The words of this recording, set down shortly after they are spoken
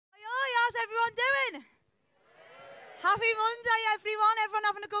Happy Monday, everyone. Everyone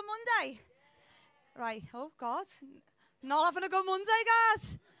having a good Monday? Right. Oh, God. Not having a good Monday,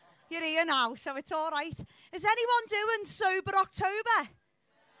 guys. You're here now, so it's all right. Is anyone doing Sober October?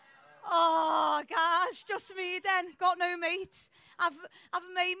 Oh, guys, just me then. Got no mates. I've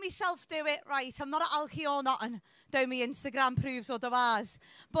made myself do it. Right, I'm not at alky or nothing. Though my Instagram proves otherwise.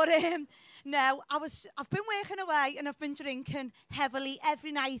 But no, I've been working away and I've been drinking heavily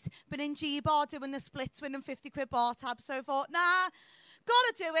every night. Been in G-Bar doing the splits, winning 50 quid bar tab. So I thought, nah,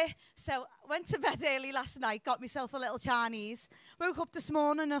 gotta do it. So went to bed early last night, got myself a little Chinese. Woke up this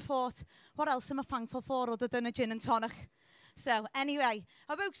morning and I thought, what else am I thankful for other than a gin and tonic? So anyway,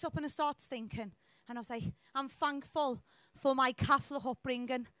 I woke up and I started thinking. And I was like, I'm thankful for my Catholic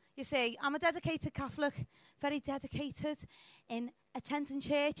upbringing. You see, I'm a dedicated Catholic, very dedicated in attending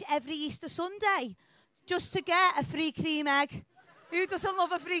church every Easter Sunday just to get a free cream egg. Who doesn't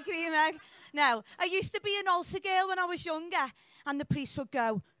love a free cream egg? No, I used to be an altar girl when I was younger, and the priest would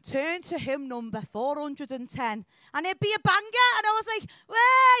go, turn to hymn number 410, and it'd be a banger, and I was like,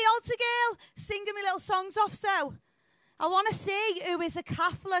 way, altar girl, singing me little songs off. So I want to see who is a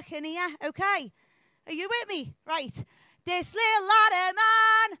Catholic in here, okay? Are you with me? Right. This little laddie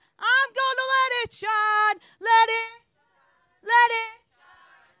man, I'm gonna let it shine. Let it.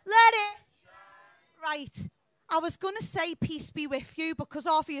 Right. I was gonna say peace be with you because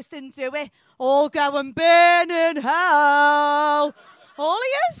half of you didn't do it. All go and burn in hell. All of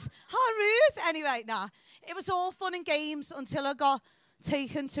yous? How rude. Anyway, nah. It was all fun and games until I got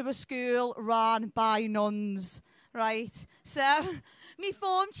taken to a school run by nuns. Right. So my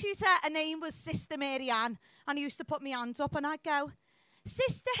form tutor, her name was Sister Mary Ann, and I used to put my hands up and I'd go,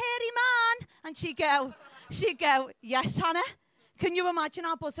 Sister Hairy Man, and she'd go, yes, Hannah. Can you imagine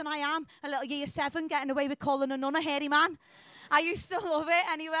how buzzing I am? A little year 7 getting away with calling a nun a hairy man. I used to love it.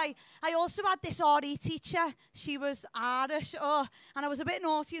 Anyway, I also had this RE teacher. She was Irish. Oh, and I was a bit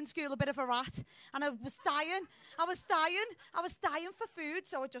naughty in school, a bit of a rat. And I was dying. I was dying for food,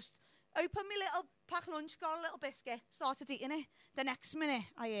 so I just opened my little pack lunch, got a little biscuit, started eating it. The next minute,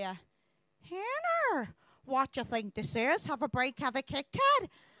 I hear, Hannah, what do you think this is? Have a break, have a Kit Kat? And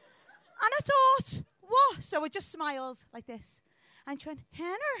I thought, what? So I just smiled like this. And she went,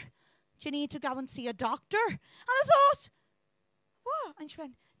 Hannah, do you need to go and see a doctor? And I thought, what? And she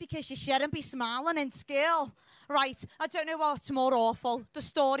went, because you shouldn't be smiling in school. Right, I don't know what's more awful, the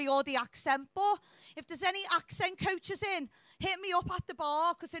story or the accent, but if there's any accent coaches in, hit me up at the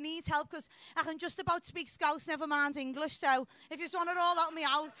bar because I need help because I can just about speak Scouse, never mind English. So if you just want to all help me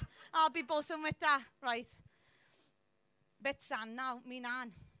out, I'll be buzzing with that. Right. Bit sad now, me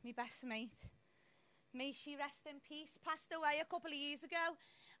nan, me best mate. May she rest in peace, passed away a couple of years ago.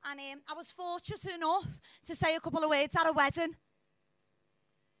 And I was fortunate enough to say a couple of words at a wedding.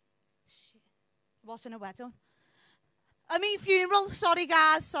 Shit, it wasn't a wedding. I mean funeral, sorry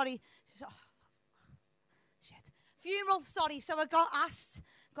guys, sorry. Funeral, sorry. So I got asked,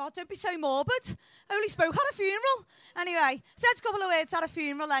 God, don't be so morbid. I only spoke at a funeral. Anyway, said a couple of words at a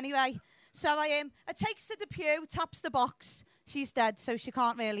funeral anyway. So I takes to the pew, taps the box. She's dead, so she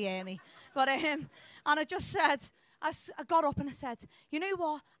can't really hear me. But and I just said, I got up and I said, you know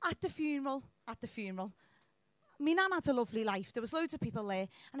what? At the funeral, me nan had a lovely life. There was loads of people there.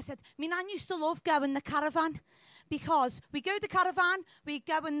 And I said, me nan used to love going the caravan. Because we go the caravan, we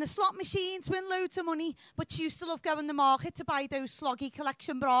go in the slot machines, win loads of money, but she used to love going the market to buy those sloggy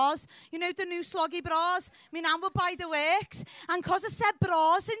collection bras. You know, the new sloggy bras? My nan would buy the works. And because I said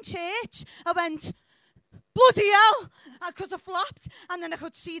bras in church, I went, bloody hell, because I flapped. And then I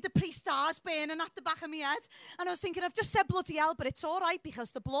could see the priest's eyes burning at the back of my head. And I was thinking, I've just said bloody hell, but it's all right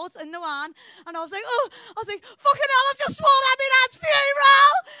because the blood's in the wine. And I was like, fucking hell, I've just sworn at my dad's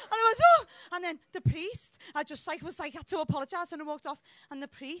funeral. And I went, oh. And then the priest, I had to apologise and I walked off. And the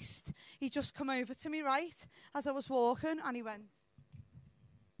priest, he just come over to me, right, as I was walking. And he went,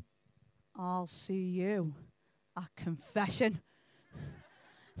 I'll see you at confession.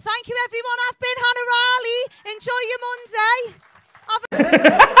 Thank you, everyone. I've been Hannah Riley. Enjoy your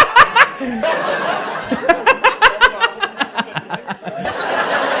Monday.